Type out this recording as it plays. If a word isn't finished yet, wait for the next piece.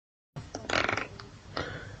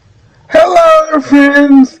Hello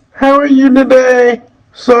friends, how are you today?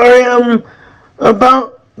 Sorry I'm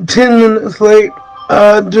about 10 minutes late.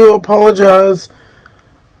 I do apologize.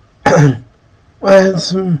 I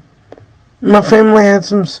had my family had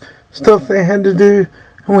some stuff they had to do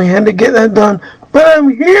and we had to get that done. But I'm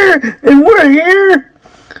here and we're here.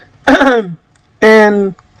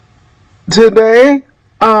 And today,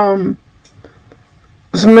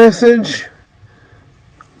 this message,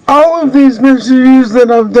 all of these messages that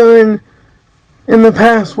I've done in the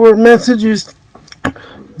past were messages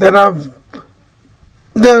that I've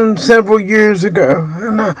done several years ago,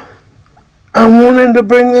 and I wanted to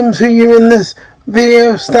bring them to you in this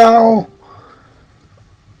video style,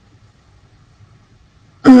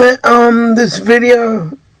 this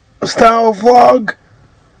video style vlog,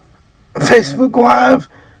 Facebook Live,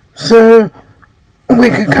 so we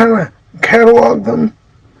could kind of catalog them.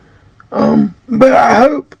 But I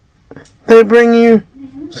hope they bring you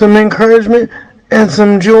some encouragement and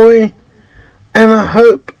some joy, and I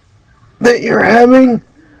hope that you're having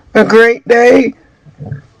a great day.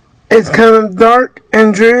 It's kind of dark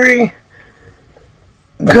and dreary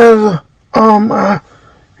because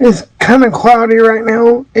it's kind of cloudy right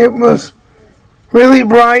now. It was really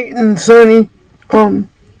bright and sunny, and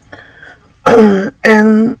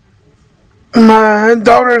my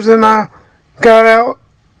daughters and I got out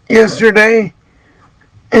yesterday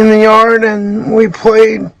in the yard and we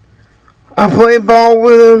played. I played ball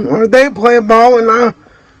with them, or they played ball, and I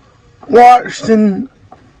watched, and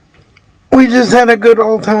we just had a good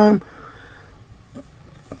old time.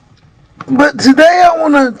 But today I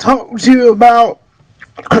want to talk to you about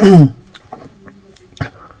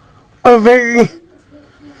a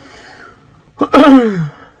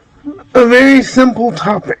very simple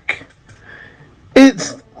topic.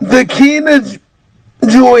 It's the key to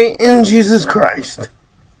joy in Jesus Christ.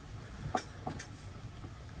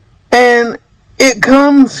 And it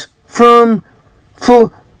comes from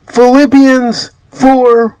Philippians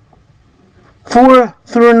 4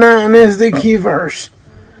 through 9 is the key verse.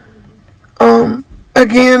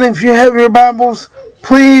 Again, if you have your Bibles,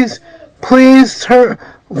 please follow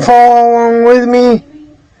along with me.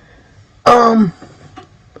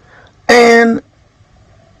 And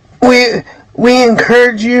we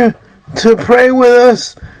encourage you to pray with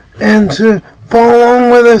us and to follow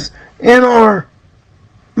along with us in our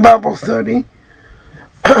Bible study.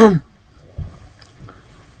 But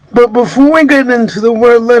before we get into the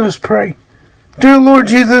word, let us pray. Dear Lord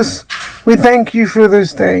Jesus, we thank you for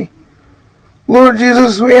this day. Lord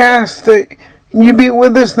Jesus, we ask that you be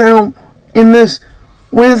with us now in this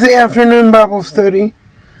Wednesday afternoon Bible study.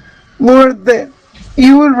 Lord, that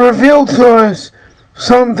you would reveal to us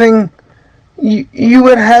something you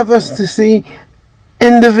would have us to see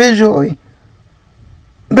individually,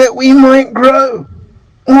 that we might grow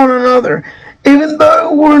one another. Even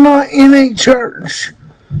though we're not in a church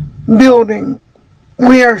building,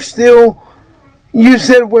 we are still, you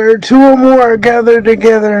said, where two or more are gathered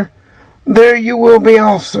together, there you will be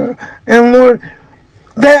also. And Lord,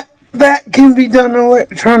 that can be done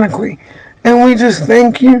electronically. And we just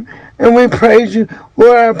thank you and we praise you.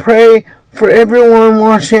 Lord, I pray for everyone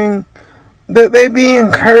watching that they be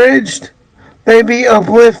encouraged, they be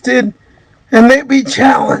uplifted, and they be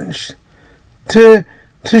challenged to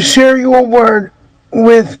share your word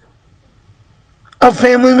with a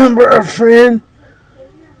family member, a friend,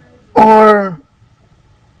 or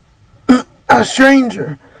a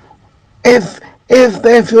stranger, if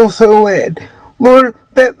they feel so led. Lord,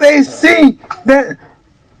 that they see that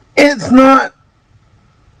it's not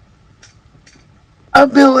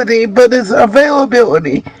ability, but it's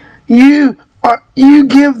availability. You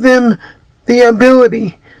give them the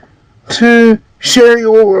ability to share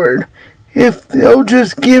your word if they'll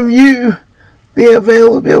just give you the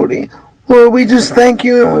availability. Lord, we just thank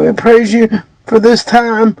you and we praise you for this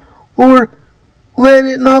time. Lord, let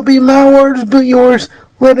it not be my words but yours.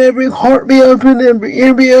 Let every heart be open, every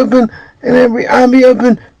ear be open, and every eye be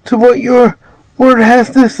open to what your word has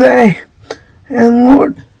to say. And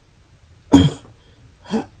Lord,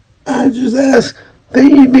 I just ask that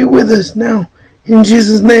you be with us now. In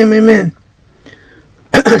Jesus' name, amen.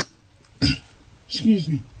 Excuse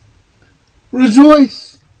me.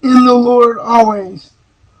 Rejoice in the Lord always.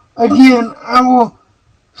 Again, I will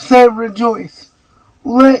say rejoice.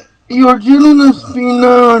 Let your gentleness be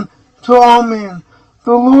known to all men.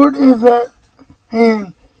 The Lord is at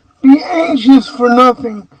hand. Be anxious for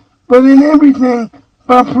nothing, but in everything,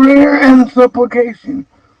 by prayer and supplication,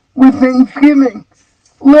 with thanksgiving,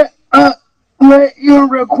 let your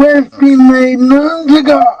request be made known to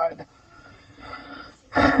God.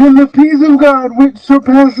 And the peace of God, which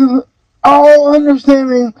surpasses all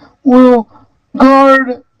understanding, will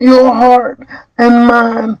guard your heart and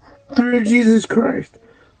mind through Jesus Christ.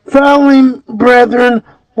 Finally, brethren,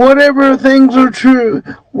 whatever things are true,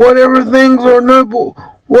 whatever things are noble,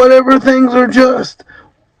 whatever things are just,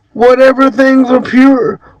 whatever things are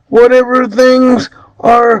pure, whatever things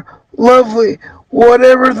are lovely,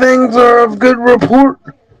 whatever things are of good report,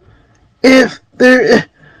 if there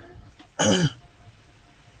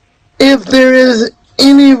is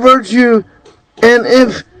any virtue, and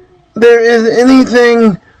if there is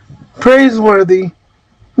anything praiseworthy,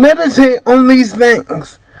 meditate on these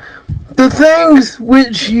things. The things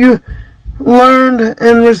which you learned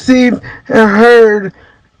and received and heard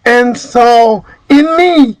and saw in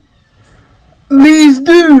me, these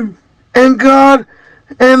do, and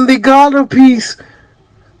the God of peace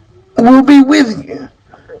will be with you.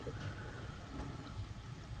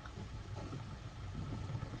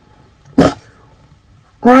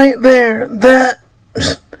 Right there, that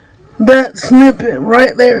snippet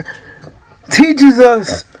right there teaches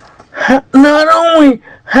us not only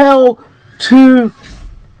how to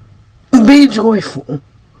be joyful,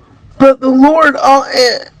 but the Lord,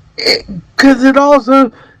 because it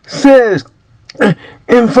also says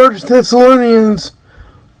in 1 Thessalonians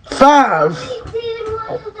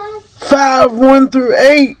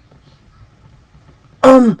 5:1-8,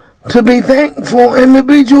 to be thankful and to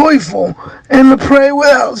be joyful and to pray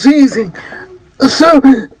without ceasing. So,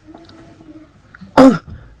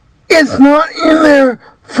 it's not in there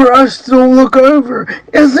for us to look over.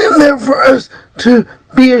 It's in there for us to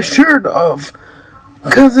be assured of.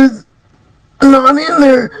 Because it's not in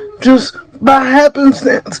there just by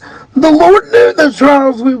happenstance. The Lord knew the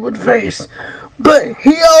trials we would face. But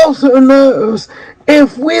He also knows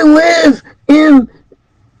if we live in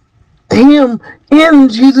Him, in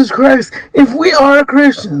Jesus Christ, if we are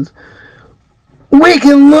Christians, we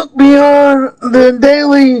can look beyond the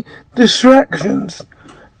daily distractions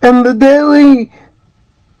and the daily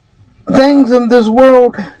things of this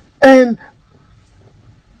world and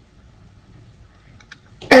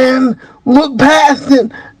look past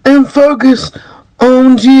it and focus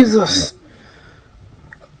on Jesus.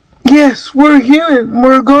 Yes, we're human.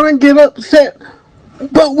 We're going to get upset,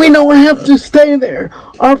 but we don't have to stay there.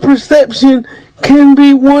 Our perception can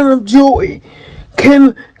be one of joy,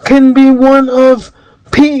 can be one of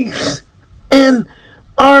peace, and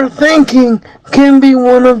our thinking can be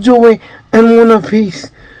one of joy and one of peace.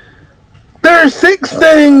 There are 6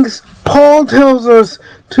 things Paul tells us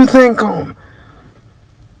to think on.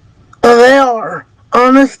 They are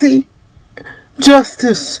honesty,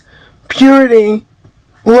 justice, purity,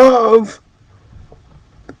 love.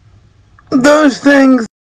 Those things,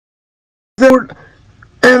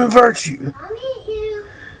 and virtue.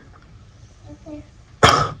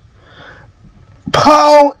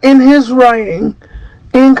 Paul, in his writing,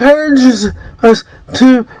 encourages us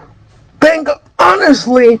to think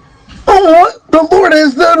honestly on what the Lord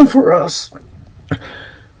has done for us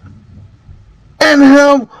and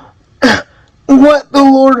how what the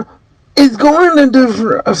Lord is going to do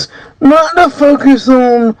for us, not to focus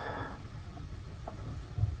on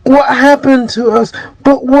what happened to us,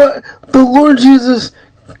 but what the Lord Jesus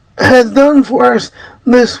has done for us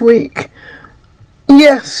this week.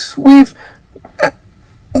 Yes, we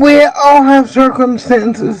all have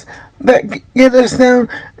circumstances that get us down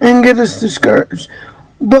and get us discouraged.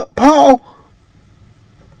 But Paul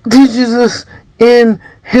teaches us in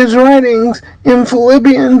his writings in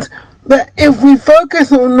Philippians that if we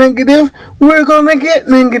focus on negative, we're going to get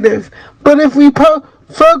negative. But if we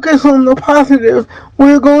focus on the positive,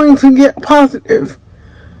 we're going to get positive.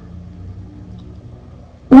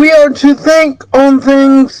 We are to think on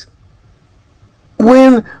things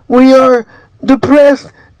when we are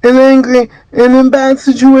depressed and angry and in bad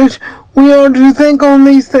situations. We are to think on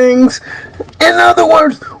these things. In other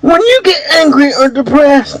words, when you get angry or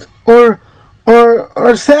depressed or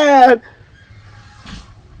sad,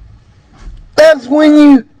 that's when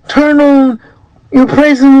you turn on your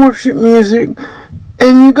praise and worship music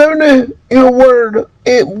and you go to your word,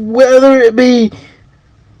 whether it be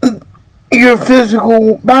your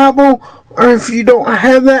physical Bible, or if you don't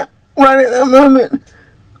have that right at that moment,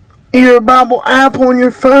 your Bible app on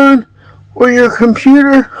your phone or your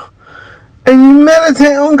computer, and you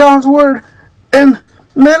meditate on God's word and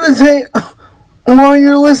meditate while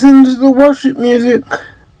you're listening to the worship music,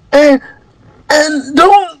 and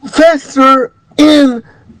don't fester in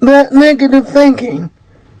that negative thinking.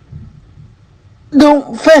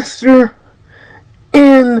 Don't fester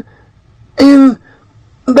in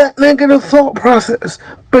that negative thought process,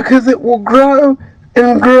 because it will grow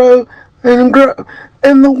and grow and grow.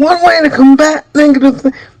 And the one way to combat negative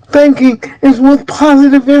thinking is with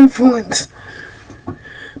positive influence.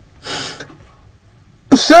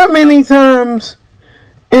 So many times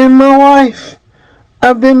in my life,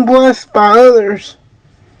 I've been blessed by others.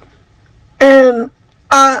 And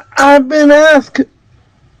I've been asked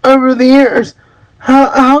over the years,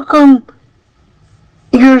 how come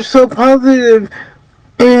you're so positive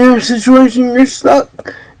in your situation? You're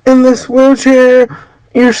stuck in this wheelchair,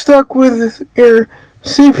 you're stuck with your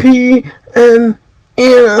CP, and,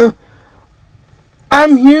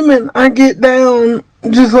 I'm human. I get down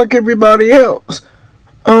just like everybody else.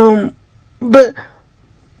 But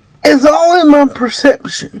it's all in my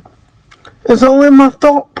perception. It's all in my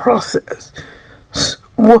thought process.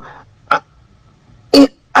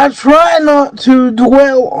 I try not to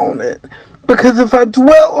dwell on it, because if I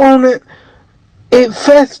dwell on it, it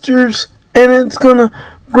festers and it's gonna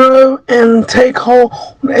grow and take hold,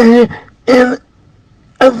 and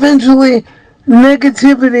eventually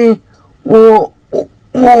negativity will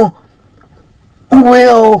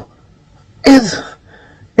is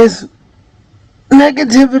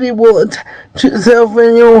negativity will attach itself,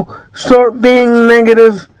 and you'll start being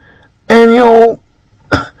negative, and you'll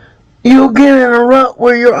get in a rut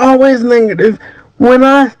where you're always negative. When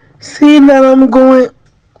I see that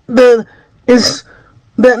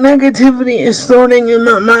that negativity is starting in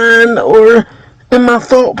my mind or in my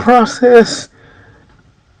thought process,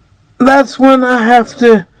 that's when I have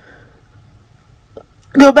to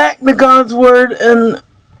go back to God's Word and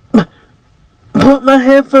put my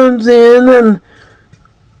headphones in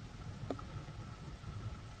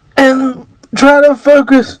and try to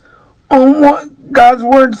focus on what God's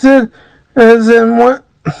Word said, as in what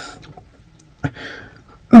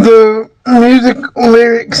the music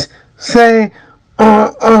lyrics say.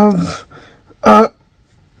 Of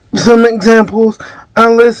some examples,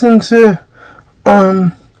 I listen to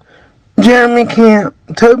Jeremy Camp,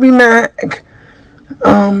 Toby Mac.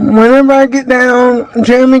 Whenever I get down,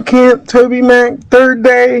 Jeremy Camp, Toby Mac, Third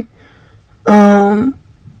Day, and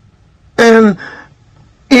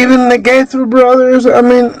even the Gaither Brothers. I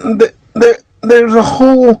mean, there's a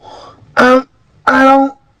whole.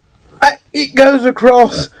 It goes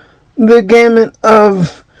across the gamut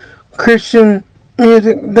of Christian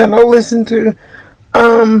music that I listen to.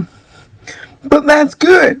 But that's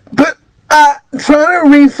good. But I try to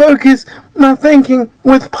refocus my thinking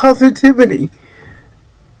with positivity.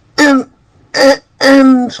 And 9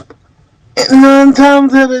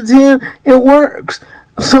 times out of 10, it works.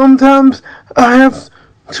 Sometimes I have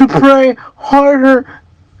to pray harder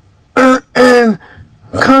and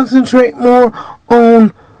concentrate more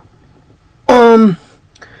on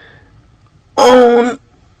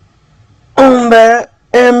that,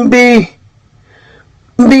 and be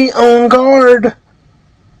on guard.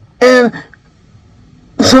 And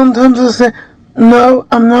sometimes I say, no,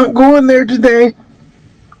 I'm not going there today.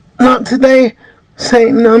 Not today,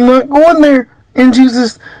 Satan. I'm not going there in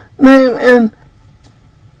Jesus' name. And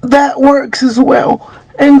that works as well.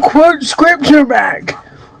 And quote scripture back.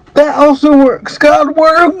 That also works. God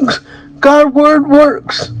works. God's word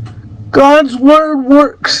works. God's word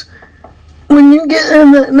works. When you get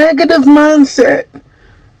in that negative mindset,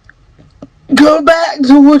 go back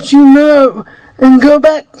to what you know and go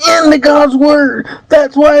back into God's word.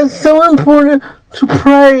 That's why it's so important to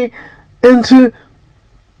pray and to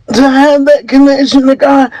have that connection to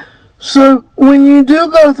God. So when you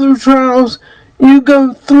do go through trials, you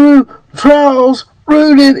go through trials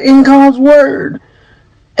rooted in God's word.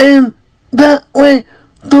 And that way,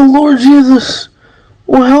 the Lord Jesus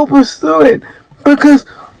will help us through it. Because,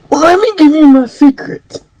 let me give you my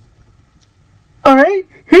secret. Alright?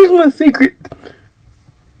 Here's my secret.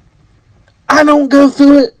 I don't go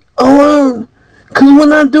through it alone. Because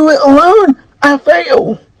when I do it alone, I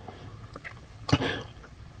fail.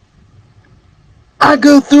 I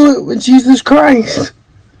go through it with Jesus Christ.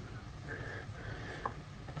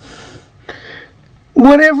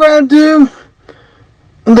 Whatever I do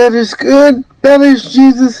that is good, that is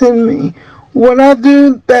Jesus in me. What I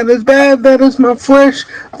do that is bad, that is my flesh,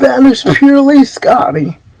 that is purely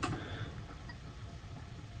Scotty.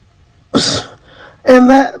 And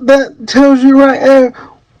that tells you right there,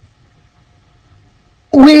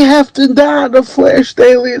 we have to die to flesh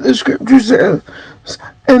daily, the scripture says.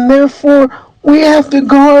 And therefore, we have to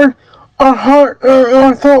guard our heart or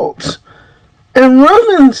our thoughts. And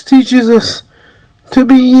Romans teaches us to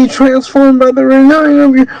be ye transformed by the renewing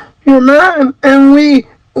of your mind. And we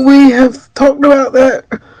have talked about that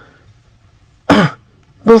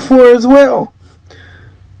before as well.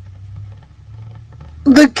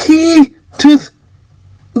 The key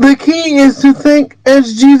is to think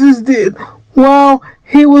as Jesus did while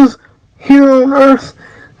he was here on earth.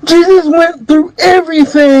 Jesus went through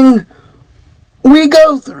everything we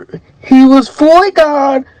go through. He was fully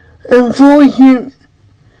God and fully human.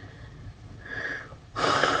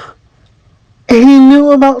 He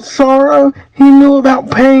knew about sorrow. He knew about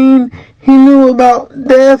pain. He knew about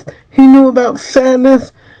death. He knew about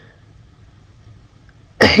sadness.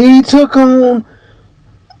 He took on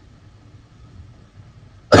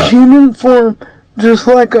a human form just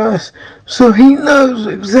like us. So he knows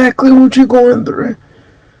exactly what you're going through.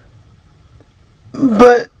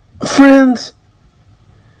 But, friends,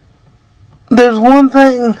 there's one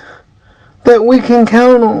thing that we can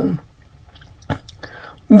count on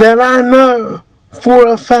that I know for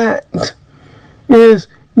a fact is,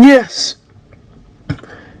 yes,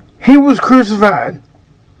 he was crucified.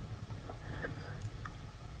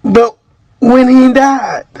 But when he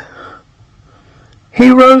died, he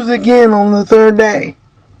rose again on the third day.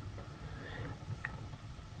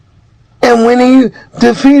 And when he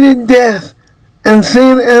defeated death and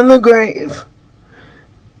sin and the grave,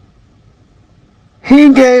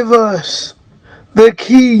 he gave us the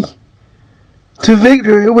key to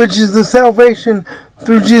victory, which is the salvation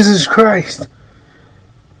through Jesus Christ.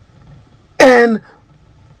 And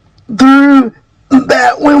through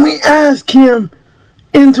that, when we ask him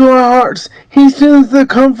into our hearts, he sends the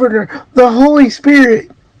Comforter, the Holy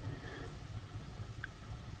Spirit,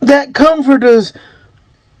 that comforts us.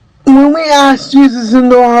 When we ask Jesus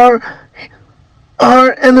into our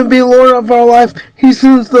heart and to be Lord of our life, he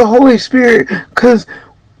sends the Holy Spirit, because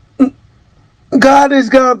God is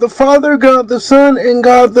God the Father, God the Son, and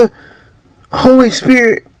God the Holy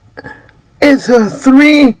Spirit. It's a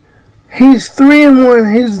three. He's three in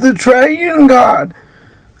one. He's the triune God.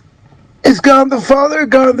 It's God the Father,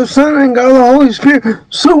 God the Son, and God the Holy Spirit.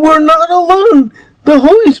 So we're not alone. The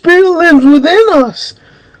Holy Spirit lives within us.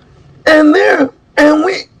 And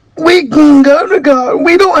we can go to God.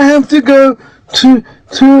 We don't have to go to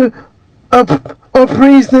a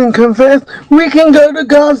priest and confess. We can go to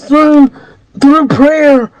God's throne through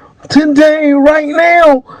prayer today, right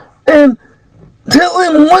now, and tell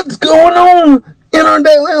him what's going on in our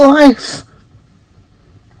daily life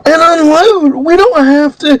and unload. We don't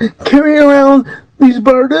have to carry around these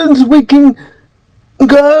burdens. We can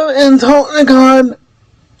go and talk to God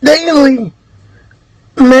daily,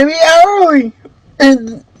 maybe hourly.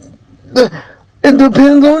 And it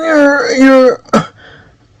depends on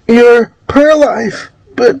your prayer life.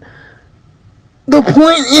 But the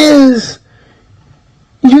point is,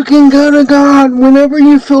 you can go to God whenever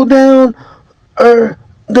you feel down or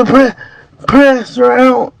depressed or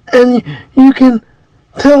out, and you can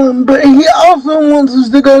tell him. But he also wants us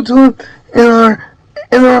to go to him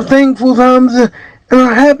in our thankful times and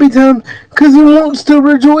our happy times, because he wants to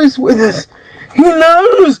rejoice with us. He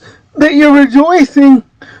knows that you're rejoicing,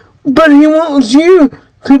 but he wants you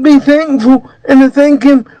to be thankful and to thank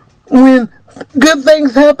him when good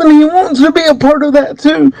things happen. He wants to be a part of that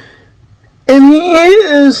too. And he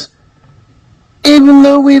is, even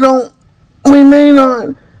though we may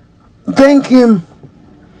not thank him,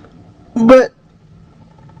 but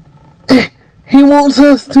he wants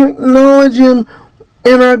us to acknowledge him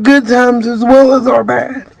in our good times as well as our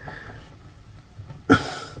bad.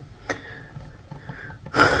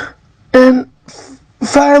 And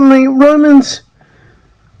finally, Romans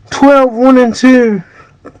 12:1 and 2.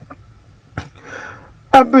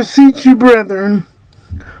 I beseech you, brethren,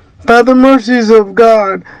 by the mercies of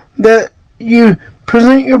God, that you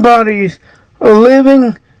present your bodies a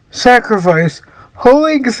living sacrifice,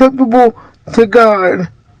 wholly acceptable to God,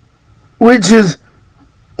 which is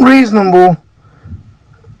reasonable,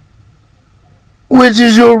 which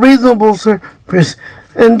is your reasonable service.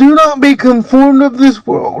 And do not be conformed of this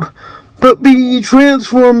world, but be ye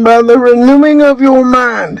transformed by the renewing of your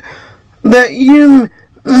mind, that you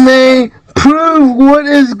may prove what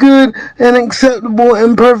is good and acceptable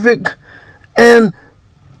and perfect, and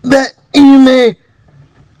that you may,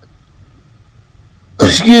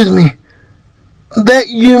 that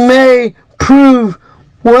you may prove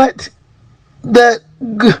what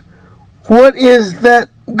is that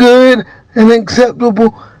good and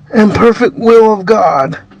acceptable and perfect will of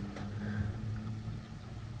God.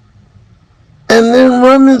 And then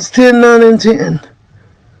Romans 10:9 and 10.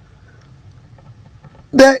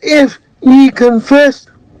 That if ye confess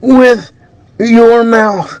with your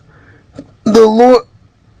mouth the Lord,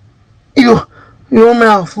 your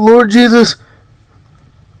mouth, Lord Jesus,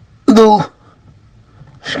 that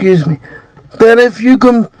if you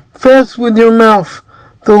confess with your mouth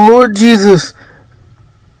the Lord Jesus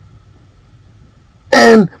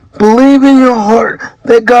and believe in your heart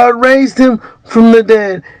that God raised him from the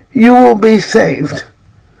dead, you will be saved.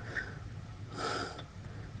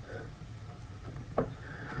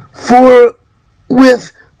 For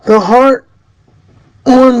with the heart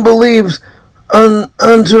one believes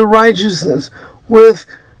unto righteousness, with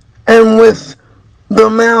the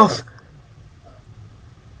mouth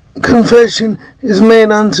confession is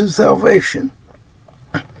made unto salvation.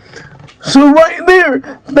 So right there,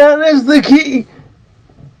 that is the key.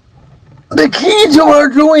 The key to our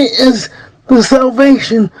joy is the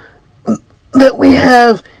salvation that we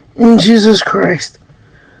have in Jesus Christ.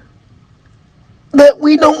 That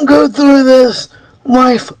we don't go through this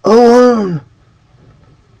life alone.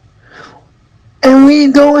 And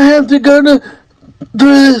we don't have to go through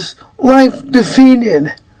this life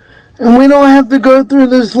defeated. And we don't have to go through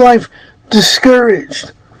this life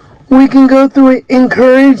discouraged. We can go through it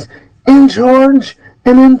encouraged, in charge,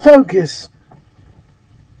 and in focus.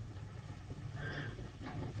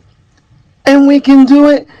 And we can do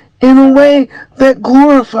it in a way that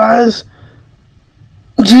glorifies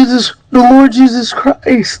Jesus, the Lord Jesus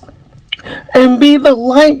Christ, and be the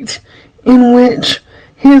light in which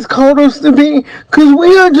He has called us to be, because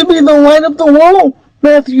we are to be the light of the world.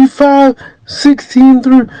 Matthew 5:16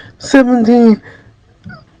 through 17,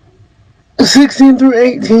 16 through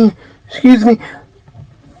 18,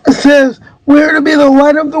 it says we are to be the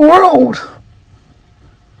light of the world.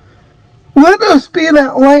 Let us be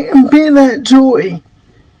that light and be that joy.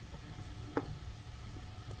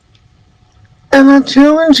 And I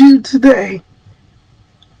challenge you today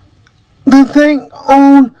to think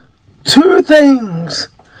on 2 things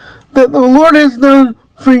that the Lord has done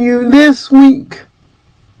for you this week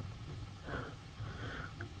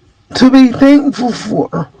to be thankful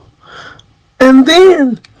for. And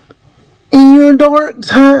then, in your dark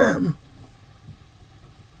time,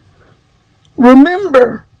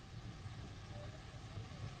 remember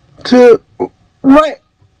to write.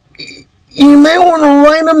 You may want to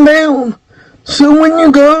write them down, so when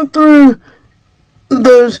you go through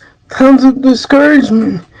those times of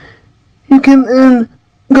discouragement, you can then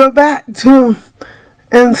go back to them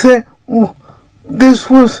and say, well, this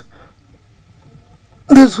was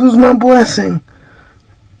my blessing.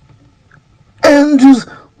 And just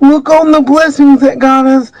look on the blessings that God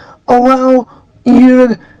has allowed you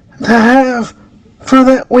to have for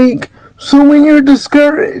that week. So when you're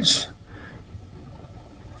discouraged,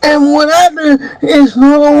 and what I do is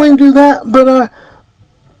not only do that, but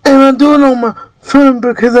I do it on my phone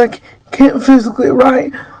because I can't physically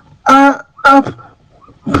write. I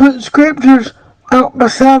put scriptures out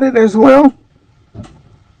beside it as well,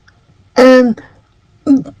 and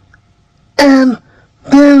then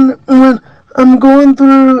when I'm going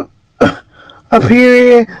through a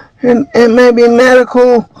period and it may be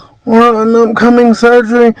medical or an upcoming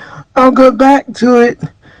surgery, I'll go back to it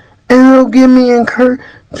and it'll give me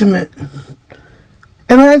encouragement.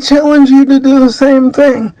 And I challenge you to do the same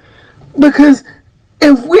thing, because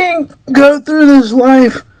if we go through this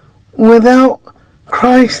life without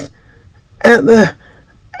Christ at the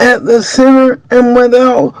center and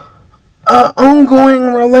without an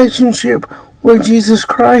ongoing relationship with Jesus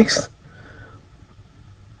Christ,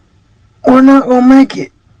 we're not going to make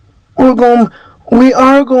it. We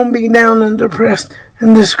are going to be down and depressed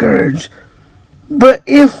and discouraged. But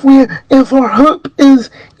if our hope is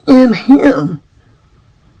in Him,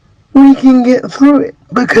 we can get through it,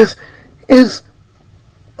 because it's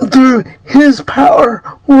through His power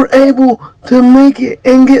we're able to make it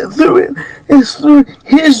and get through it. It's through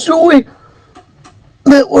His joy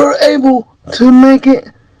that we're able to make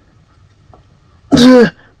it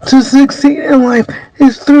to succeed in life.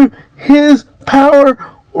 It's through His power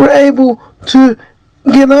we're able to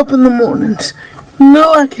get up in the mornings.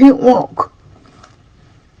 No, I can't walk.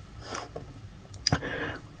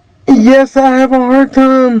 Yes, I have a hard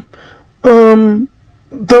time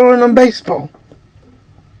throwing a baseball.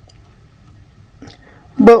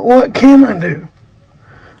 But what can I do?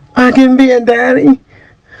 I can be a daddy.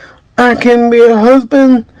 I can be a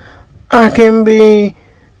husband. I can be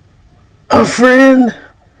a friend.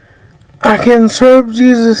 I can serve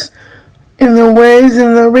Jesus in the ways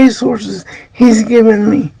and the resources He's given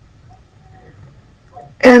me.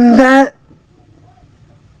 And that,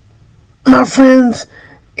 my friends,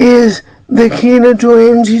 is the key to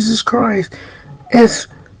joy in Jesus Christ. It's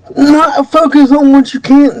not a focus on what you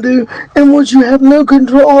can't do and what you have no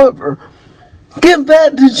control over. Give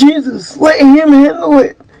that to Jesus. Let Him handle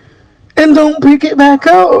it. And don't pick it back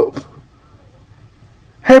up.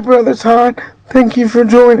 Hey, Brother Todd, thank you for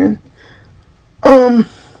joining.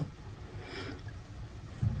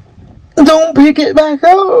 Don't pick it back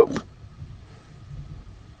up.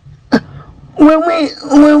 When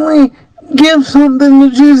we give something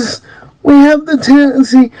to Jesus, we have the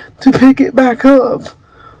tendency to pick it back up.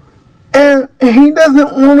 And he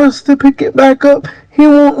doesn't want us to pick it back up. He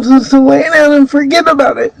wants us to lay it down and forget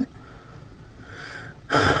about it.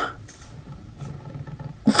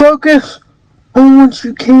 Focus on what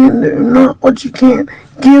you can do, not what you can't.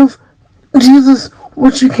 Give Jesus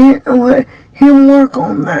what you can't and let him work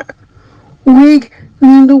on that. We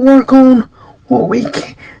need to work on what we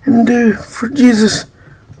can do for Jesus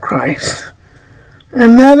Christ.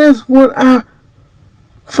 And that is what I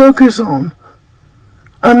focus on.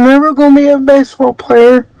 I'm never going to be a baseball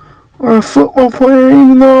player or a football player,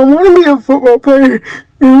 even though I want to be a football player.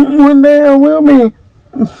 And one day I will be.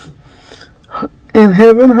 In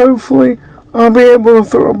heaven, hopefully, I'll be able to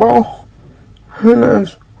throw a ball. Who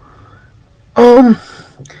knows?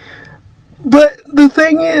 But the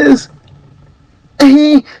thing is,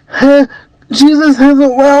 Jesus has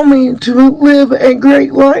allowed me to live a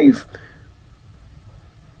great life,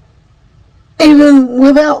 even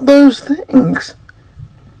without those things.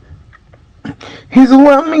 He's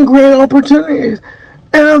allowed me great opportunities.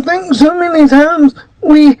 And I think so many times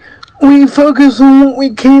we focus on what we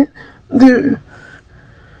can't do.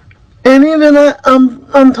 And even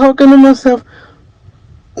I'm talking to myself,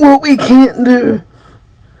 what we can't do.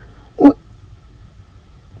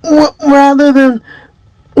 Rather than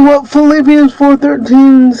what Philippians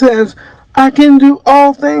 4:13 says, I can do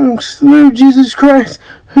all things through Jesus Christ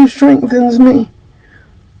who strengthens me.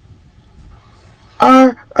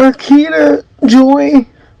 Our key to joy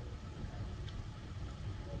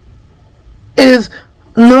is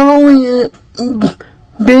not only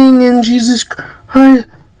being in Jesus Christ,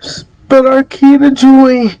 but our key to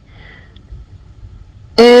joy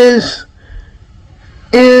is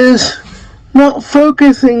not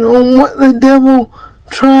focusing on what the devil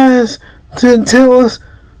tries to tell us.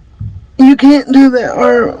 You can't do that,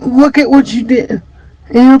 or look at what you did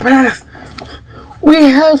in your past. We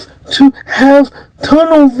have to have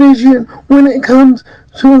tunnel vision when it comes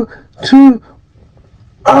to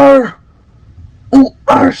our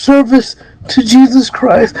service to Jesus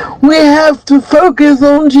Christ. We have to focus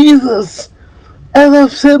on Jesus, as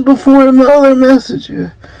I've said before in the other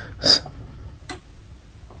messages.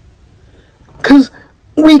 Because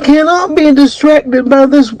we cannot be distracted by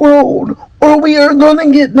this world, or we are going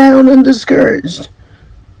to get down and discouraged.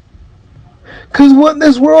 Because what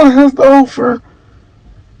this world has to offer,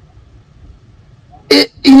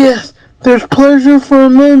 yes, there's pleasure for a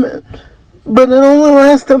moment, but it only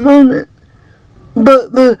lasts a moment.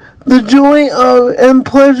 But the joy of and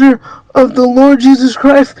pleasure of the Lord Jesus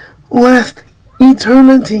Christ lasts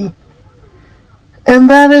eternity. And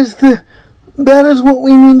that is what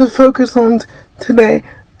we need to focus on today.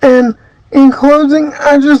 And in closing,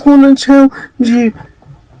 I just want to challenge you.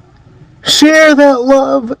 Share that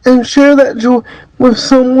love and share that joy with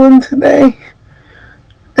someone today.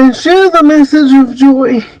 And share the message of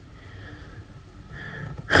joy.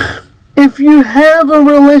 If you have a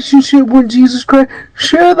relationship with Jesus Christ,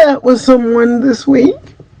 share that with someone this week.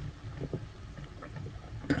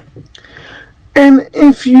 And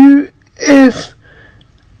if you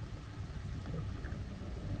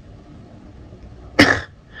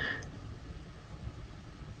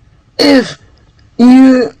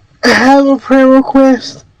have a prayer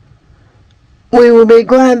request, we will be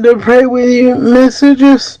glad to pray with you. Message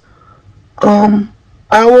us.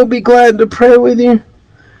 I will be glad to pray with you.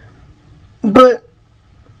 But,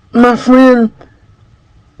 my friend,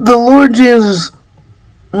 the Lord Jesus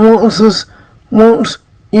wants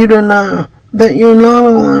you to know that you're not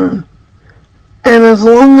alone. And as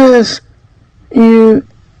long as you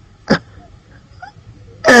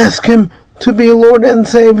ask Him to be Lord and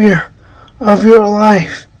Savior of your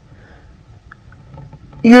life,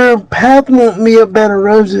 your path won't be a bed of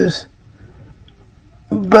roses,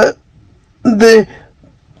 but the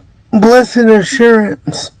blessed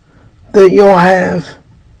assurance that you'll have,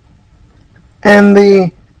 and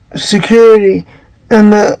the security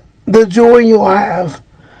and the joy you'll have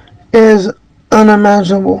is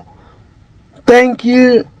unimaginable. Thank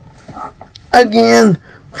you again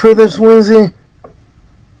for this Wednesday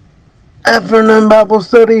afternoon Bible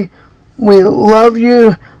study. We love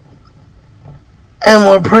you, and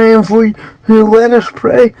we're praying for you. Let us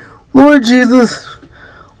pray. Lord Jesus,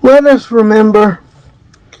 let us remember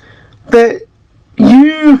that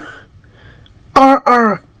you are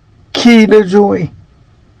our key to joy.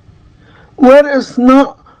 Let us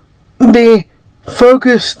not be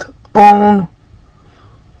focused on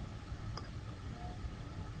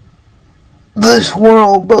this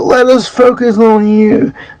world, but let us focus on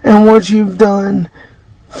you and what you've done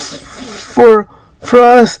for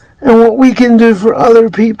us and what we can do for other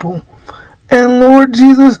people. And Lord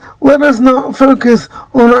Jesus, let us not focus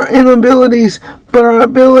on our inabilities, but our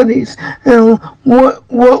abilities and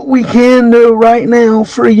what we can do right now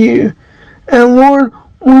for you. And Lord,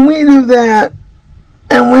 when we do that,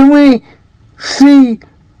 and when we see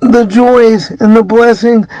the joys and the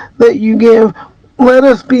blessings that you give, let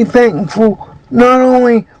us be thankful, not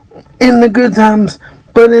only in the good times,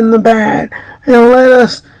 but in the bad. And let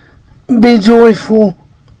us be joyful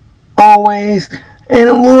always. And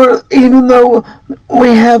Lord, even though we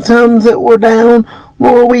have times that we're down,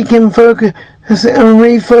 Lord, we can focus and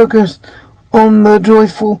refocus on the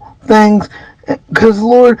joyful things. Because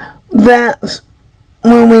Lord, that's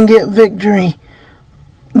when we get victory.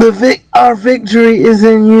 Our victory is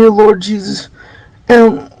in you, Lord Jesus.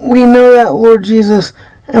 And we know that, Lord Jesus,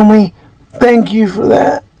 and we thank you for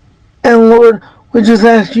that. And Lord, we just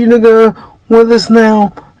ask you to go with us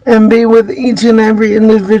now and be with each and every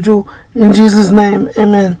individual. In Jesus' name,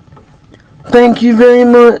 amen. Thank you very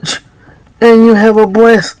much, and you have a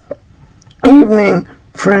blessed evening,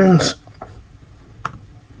 friends.